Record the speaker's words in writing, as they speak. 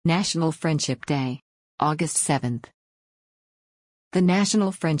National Friendship Day, August 7th. The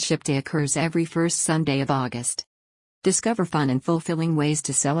National Friendship Day occurs every first Sunday of August. Discover fun and fulfilling ways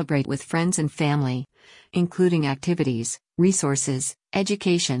to celebrate with friends and family, including activities, resources,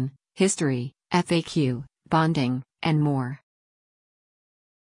 education, history, FAQ, bonding, and more.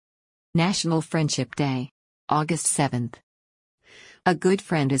 National Friendship Day, August 7th. A good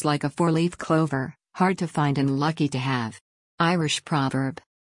friend is like a four-leaf clover, hard to find and lucky to have. Irish proverb.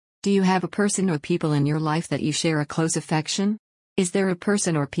 Do you have a person or people in your life that you share a close affection? Is there a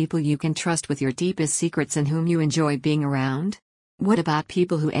person or people you can trust with your deepest secrets and whom you enjoy being around? What about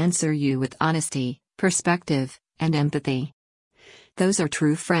people who answer you with honesty, perspective, and empathy? Those are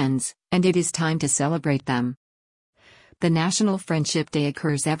true friends, and it is time to celebrate them. The National Friendship Day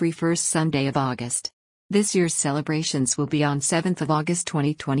occurs every first Sunday of August. This year's celebrations will be on 7th of August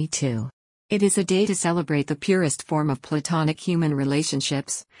 2022. It is a day to celebrate the purest form of platonic human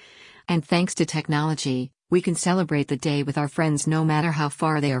relationships. And thanks to technology, we can celebrate the day with our friends no matter how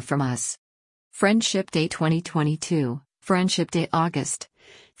far they are from us. Friendship Day 2022, Friendship Day August.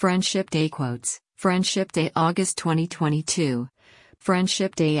 Friendship Day quotes, Friendship Day August 2022.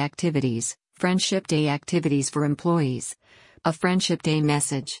 Friendship Day activities, Friendship Day activities for employees. A Friendship Day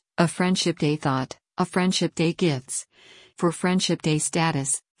message, a Friendship Day thought, a Friendship Day gifts. For Friendship Day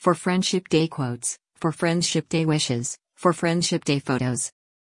status, for Friendship Day quotes, for Friendship Day wishes, for Friendship Day photos.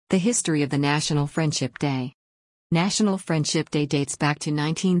 The history of the National Friendship Day. National Friendship Day dates back to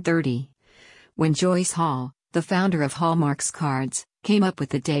 1930, when Joyce Hall, the founder of Hallmark's Cards, came up with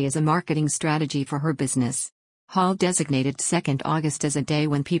the day as a marketing strategy for her business. Hall designated 2nd August as a day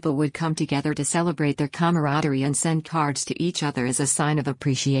when people would come together to celebrate their camaraderie and send cards to each other as a sign of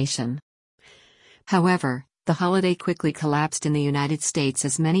appreciation. However, the holiday quickly collapsed in the United States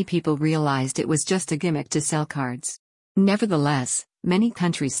as many people realized it was just a gimmick to sell cards. Nevertheless, many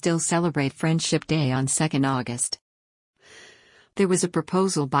countries still celebrate Friendship Day on 2nd August. There was a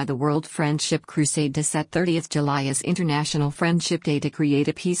proposal by the World Friendship Crusade to set 30th July as International Friendship Day to create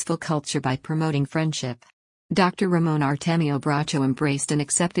a peaceful culture by promoting friendship. Dr. Ramon Artemio Bracho embraced and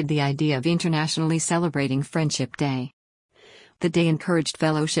accepted the idea of internationally celebrating Friendship Day. The day encouraged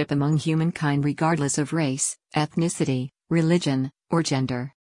fellowship among humankind regardless of race, ethnicity, religion, or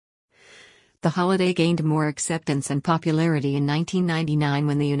gender. The holiday gained more acceptance and popularity in 1999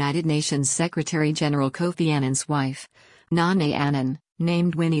 when the United Nations Secretary-General Kofi Annan's wife, Nane Annan,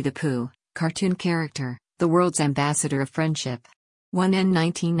 named Winnie the Pooh, cartoon character, the world's ambassador of friendship. In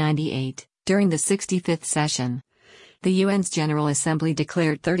 1998, during the 65th session, the UN's General Assembly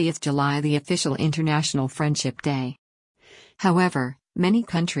declared 30th July the official International Friendship Day. However, many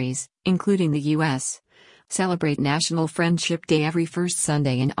countries, including the US, celebrate National Friendship Day every first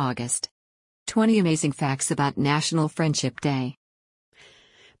Sunday in August. 20 amazing facts about National Friendship Day.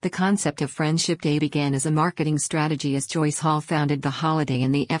 The concept of Friendship Day began as a marketing strategy as Joyce Hall founded the holiday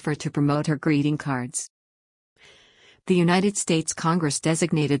in the effort to promote her greeting cards. The United States Congress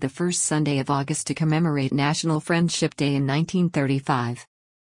designated the first Sunday of August to commemorate National Friendship Day in 1935.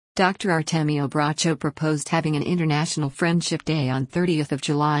 Dr. Artemio Bracho proposed having an International Friendship Day on 30th of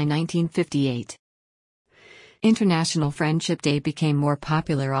July 1958. International Friendship Day became more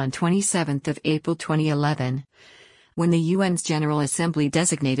popular on 27th of April 2011, when the UN's General Assembly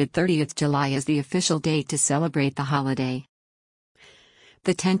designated 30th July as the official date to celebrate the holiday.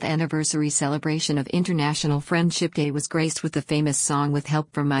 The 10th anniversary celebration of International Friendship Day was graced with the famous song With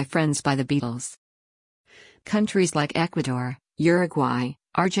Help from My Friends by the Beatles. Countries like Ecuador, Uruguay,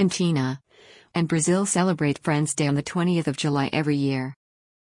 Argentina, and Brazil celebrate Friends Day on the 20th of July every year.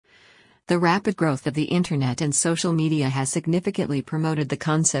 The rapid growth of the internet and social media has significantly promoted the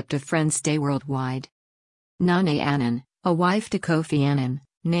concept of Friends Day worldwide. Nane Annan, a wife to Kofi Annan,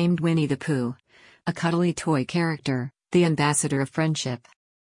 named Winnie the Pooh, a cuddly toy character, the ambassador of friendship.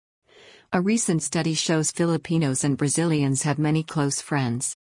 A recent study shows Filipinos and Brazilians have many close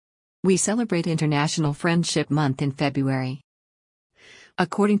friends. We celebrate International Friendship Month in February.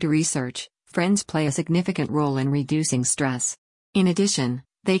 According to research, friends play a significant role in reducing stress. In addition,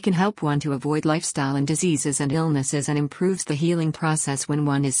 they can help one to avoid lifestyle and diseases and illnesses and improves the healing process when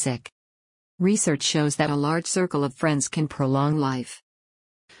one is sick. Research shows that a large circle of friends can prolong life.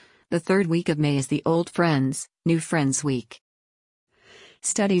 The third week of May is the Old Friends, New Friends Week.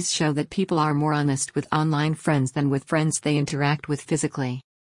 Studies show that people are more honest with online friends than with friends they interact with physically.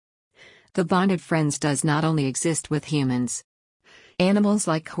 The bond of friends does not only exist with humans. Animals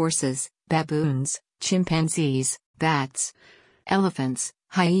like horses, baboons, chimpanzees, bats, elephants,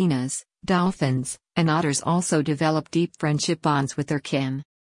 hyenas, dolphins, and otters also develop deep friendship bonds with their kin.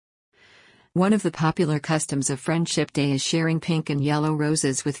 One of the popular customs of Friendship Day is sharing pink and yellow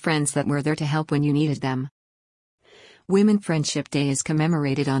roses with friends that were there to help when you needed them. Women Friendship Day is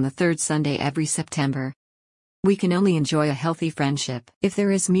commemorated on the third Sunday every September. We can only enjoy a healthy friendship if there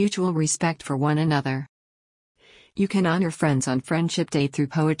is mutual respect for one another. You can honor friends on Friendship Day through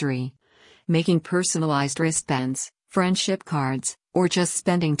poetry, making personalized wristbands, friendship cards, or just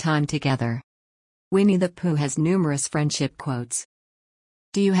spending time together. Winnie the Pooh has numerous friendship quotes.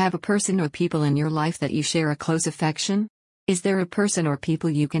 Do you have a person or people in your life that you share a close affection? Is there a person or people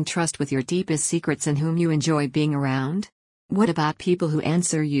you can trust with your deepest secrets and whom you enjoy being around? What about people who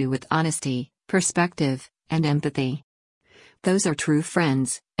answer you with honesty, perspective, and empathy? Those are true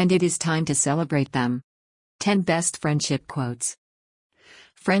friends, and it is time to celebrate them. 10 Best Friendship Quotes.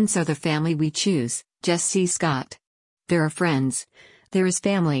 Friends are the family we choose, Jess C. Scott. There are friends, there is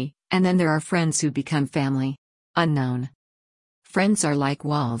family, and then there are friends who become family. Unknown. Friends are like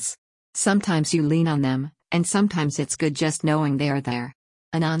walls. Sometimes you lean on them, and sometimes it's good just knowing they are there.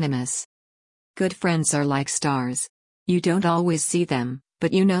 Anonymous. Good friends are like stars. You don't always see them,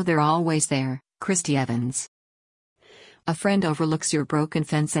 but you know they're always there. Christy Evans. A friend overlooks your broken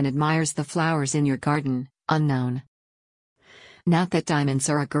fence and admires the flowers in your garden. Unknown. Not that diamonds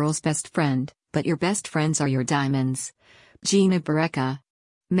are a girl's best friend, but your best friends are your diamonds. Gina Barreca.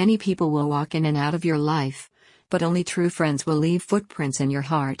 Many people will walk in and out of your life, but only true friends will leave footprints in your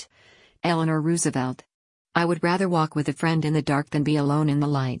heart. Eleanor Roosevelt. I would rather walk with a friend in the dark than be alone in the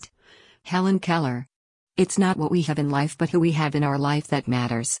light. Helen Keller. It's not what we have in life but who we have in our life that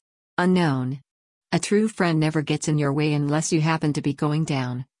matters. Unknown. A true friend never gets in your way unless you happen to be going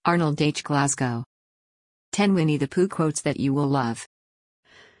down. Arnold H. Glasgow. 10 Winnie the Pooh quotes that you will love.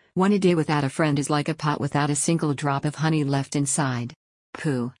 1 A day without a friend is like a pot without a single drop of honey left inside.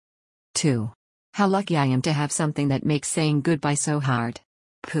 Pooh. 2. How lucky I am to have something that makes saying goodbye so hard.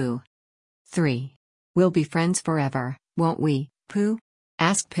 Pooh. 3. We'll be friends forever, won't we, Pooh?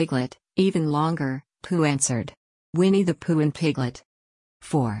 Asked Piglet. Even longer, Pooh answered. Winnie the Pooh and Piglet.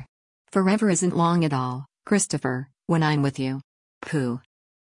 4. Forever isn't long at all, Christopher, when I'm with you. Pooh.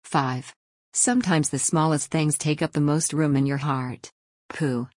 5. Sometimes the smallest things take up the most room in your heart.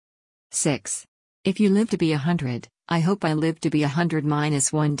 Pooh. 6. If you live to be 100, I hope I live to be 100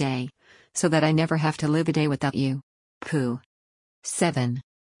 minus 1 day, so that I never have to live a day without you. Pooh. 7.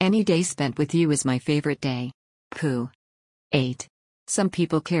 Any day spent with you is my favorite day. Pooh. 8. Some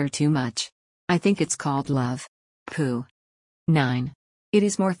people care too much. I think it's called love. Pooh. 9. It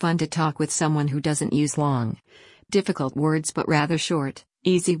is more fun to talk with someone who doesn't use long, difficult words but rather short,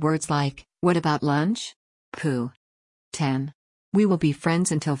 easy words like, what about lunch? Pooh. 10. We will be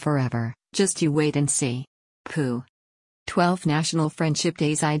friends until forever, just you wait and see. Pooh. 12 National Friendship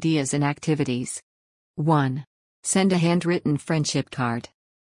Days Ideas and Activities. 1. Send a handwritten friendship card.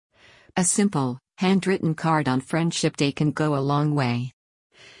 A simple, handwritten card on Friendship Day can go a long way.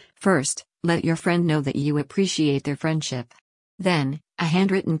 First, let your friend know that you appreciate their friendship. Then, a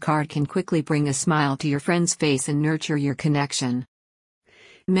handwritten card can quickly bring a smile to your friend's face and nurture your connection.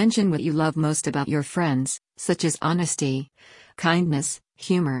 Mention what you love most about your friends, such as honesty, kindness,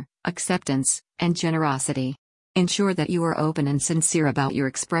 humor, acceptance, and generosity. Ensure that you are open and sincere about your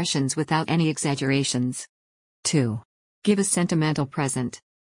expressions without any exaggerations. 2. Give a sentimental present.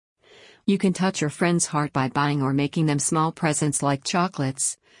 You can touch your friend's heart by buying or making them small presents like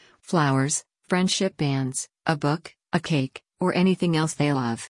chocolates, flowers, friendship bands, a book, a cake, or anything else they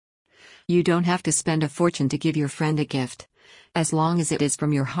love. You don't have to spend a fortune to give your friend a gift. As long as it is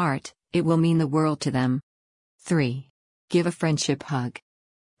from your heart, it will mean the world to them. 3. Give a friendship hug.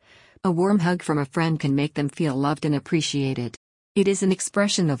 A warm hug from a friend can make them feel loved and appreciated. It is an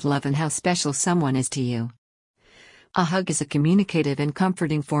expression of love and how special someone is to you. A hug is a communicative and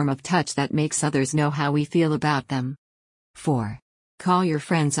comforting form of touch that makes others know how we feel about them. 4. Call your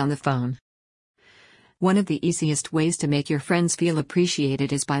friends on the phone. One of the easiest ways to make your friends feel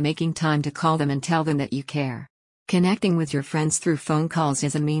appreciated is by making time to call them and tell them that you care. Connecting with your friends through phone calls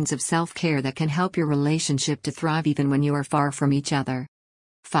is a means of self-care that can help your relationship to thrive even when you are far from each other.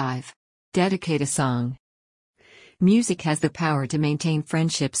 5. Dedicate a song. Music has the power to maintain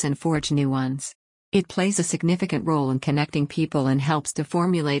friendships and forge new ones. It plays a significant role in connecting people and helps to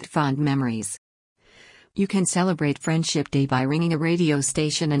formulate fond memories. You can celebrate Friendship Day by ringing a radio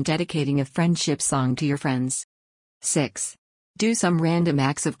station and dedicating a friendship song to your friends. 6. Do some random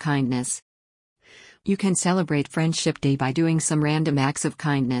acts of kindness. You can celebrate Friendship Day by doing some random acts of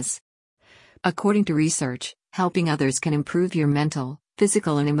kindness. According to research, helping others can improve your mental,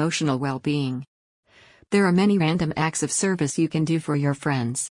 physical, and emotional well-being. There are many random acts of service you can do for your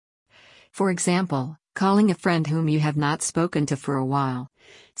friends. For example, Calling a friend whom you have not spoken to for a while.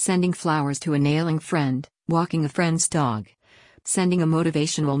 Sending flowers to a ailing friend, walking a friend's dog. Sending a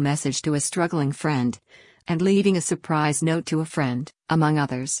motivational message to a struggling friend. And leaving a surprise note to a friend, among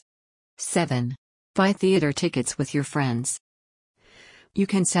others. 7. Buy theater tickets with your friends. You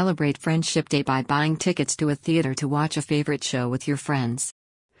can celebrate Friendship Day by buying tickets to a theater to watch a favorite show with your friends.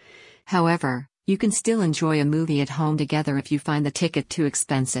 However, you can still enjoy a movie at home together if you find the ticket too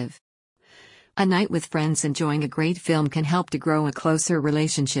expensive. A night with friends enjoying a great film can help to grow a closer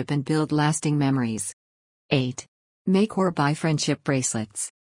relationship and build lasting memories. 8. Make or buy friendship bracelets.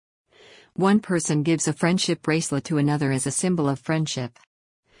 One person gives a friendship bracelet to another as a symbol of friendship.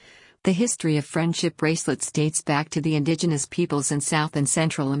 The history of friendship bracelets dates back to the indigenous peoples in South and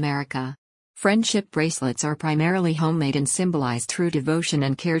Central America. Friendship bracelets are primarily homemade and symbolize true devotion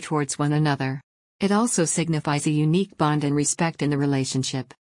and care towards one another. It also signifies a unique bond and respect in the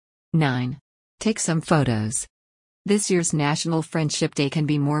relationship. 9. Take some photos. This year's National Friendship Day can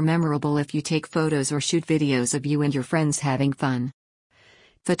be more memorable if you take photos or shoot videos of you and your friends having fun.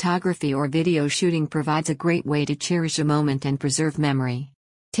 Photography or video shooting provides a great way to cherish a moment and preserve memory.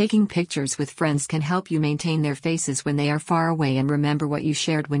 Taking pictures with friends can help you maintain their faces when they are far away and remember what you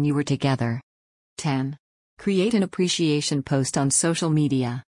shared when you were together. 10. Create an appreciation post on social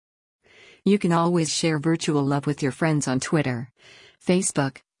media. You can always share virtual love with your friends on Twitter,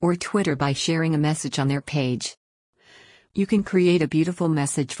 Facebook, or Twitter by sharing a message on their page. You can create a beautiful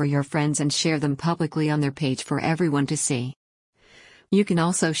message for your friends and share them publicly on their page for everyone to see. You can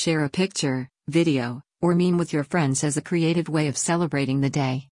also share a picture, video, or meme with your friends as a creative way of celebrating the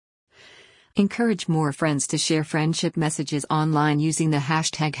day. Encourage more friends to share friendship messages online using the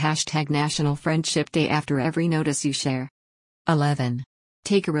hashtag National Friendship Day after every notice you share. 11.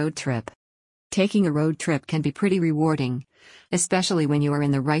 Take a road trip. Taking a road trip can be pretty rewarding, especially when you are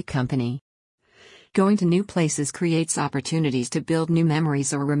in the right company. Going to new places creates opportunities to build new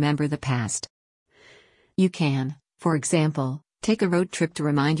memories or remember the past. You can, for example, take a road trip to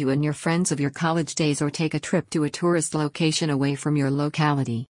remind you and your friends of your college days or take a trip to a tourist location away from your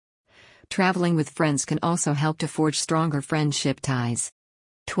locality. Traveling with friends can also help to forge stronger friendship ties.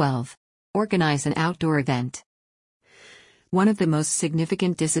 12. Organize an outdoor event. One of the most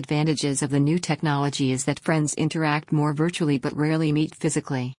significant disadvantages of the new technology is that friends interact more virtually but rarely meet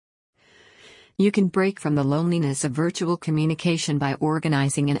physically. You can break from the loneliness of virtual communication by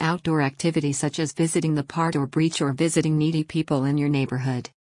organizing an outdoor activity such as visiting the park or beach or visiting needy people in your neighborhood.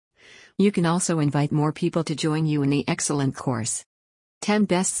 You can also invite more people to join you in the excellent course. 10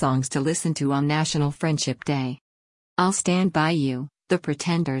 Best Songs to Listen to on National Friendship Day. I'll Stand By You, The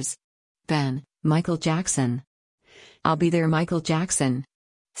Pretenders. Ben, Michael Jackson. I'll Be There, Michael Jackson.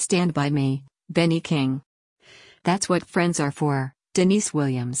 Stand By Me, Benny King. That's What Friends Are For, Denise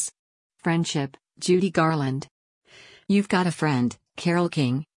Williams. Friendship, Judy Garland. You've Got a Friend, Carole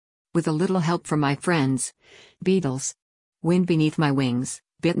King. With a Little Help from My Friends, Beatles. Wind Beneath My Wings,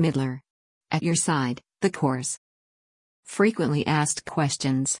 Bette Midler. At Your Side, The Course. Frequently asked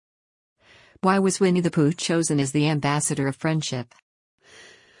questions. Why was Winnie the Pooh chosen as the ambassador of friendship?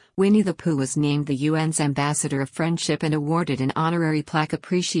 Winnie the Pooh was named the UN's Ambassador of Friendship and awarded an honorary plaque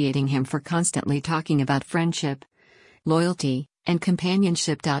appreciating him for constantly talking about friendship, loyalty, and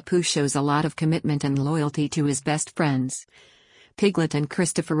companionship. Pooh shows a lot of commitment and loyalty to his best friends, Piglet and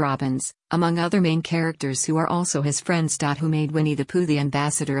Christopher Robins, among other main characters who are also his friends. Who made Winnie the Pooh the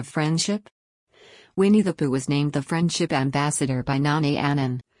ambassador of friendship? Winnie the Pooh was named the Friendship Ambassador by Nana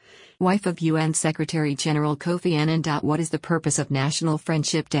Annan, wife of UN Secretary-General Kofi Annan. What is the purpose of National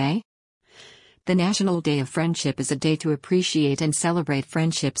Friendship Day? The National Day of Friendship is a day to appreciate and celebrate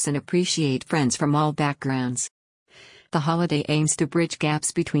friendships and appreciate friends from all backgrounds. The holiday aims to bridge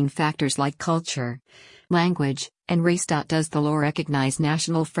gaps between factors like culture, language, and race. Does the law recognize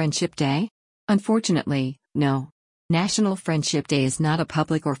National Friendship Day? Unfortunately, no. National Friendship Day is not a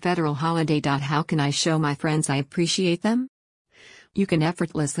public or federal holiday. How can I show my friends I appreciate them? You can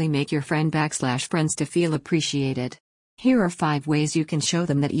effortlessly make your friends to feel appreciated. Here are 5 ways you can show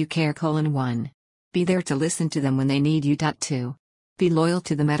them that you care. 1. Be there to listen to them when they need you. 2. Be loyal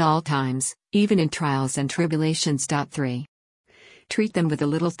to them at all times, even in trials and tribulations. 3. Treat them with a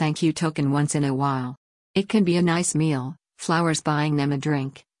little thank you token once in a while. It can be a nice meal, flowers, buying them a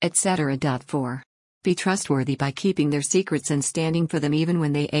drink, etc. 4. Be trustworthy by keeping their secrets and standing for them even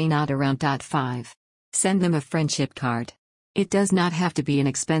when they are not around. 5. Send them a friendship card. It does not have to be an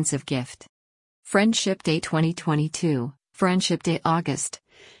expensive gift. Friendship Day 2022, Friendship Day August.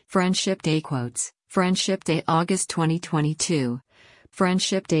 Friendship Day Quotes, Friendship Day August 2022.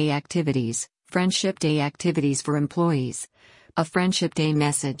 Friendship Day Activities, Friendship Day Activities for Employees. A Friendship Day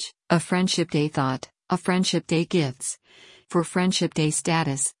Message, a Friendship Day Thought, A Friendship Day gifts. For Friendship Day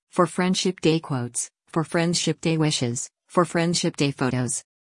status, for Friendship Day quotes, for Friendship Day wishes, for Friendship Day photos.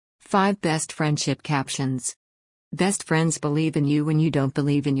 5 best friendship captions. Best friends believe in you when you don't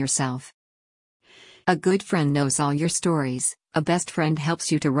believe in yourself. A good friend knows all your stories, a best friend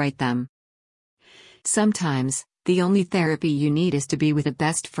helps you to write them. Sometimes, the only therapy you need is to be with a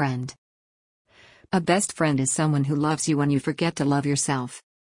best friend. A best friend is someone who loves you when you forget to love yourself.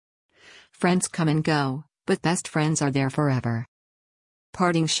 Friends come and go, but best friends are there forever.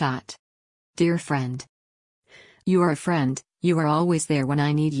 Parting shot. Dear friend. You are a friend, you are always there when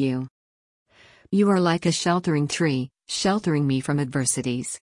I need you. You are like a sheltering tree, sheltering me from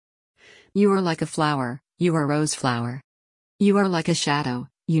adversities. You are like a flower, you are rose flower. You are like a shadow,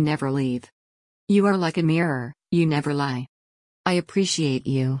 you never leave. You are like a mirror, you never lie. I appreciate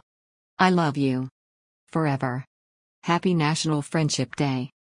you. I love you. Forever. Happy National Friendship Day.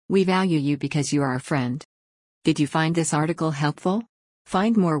 We value you because you are a friend. Did you find this article helpful?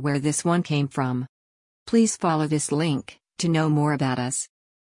 Find more where this one came from. Please follow this link to know more about us.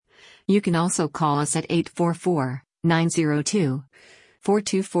 You can also call us at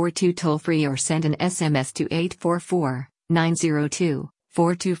 844-902-4242 toll-free or send an SMS to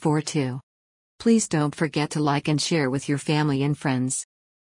 844-902-4242. Please don't forget to like and share with your family and friends.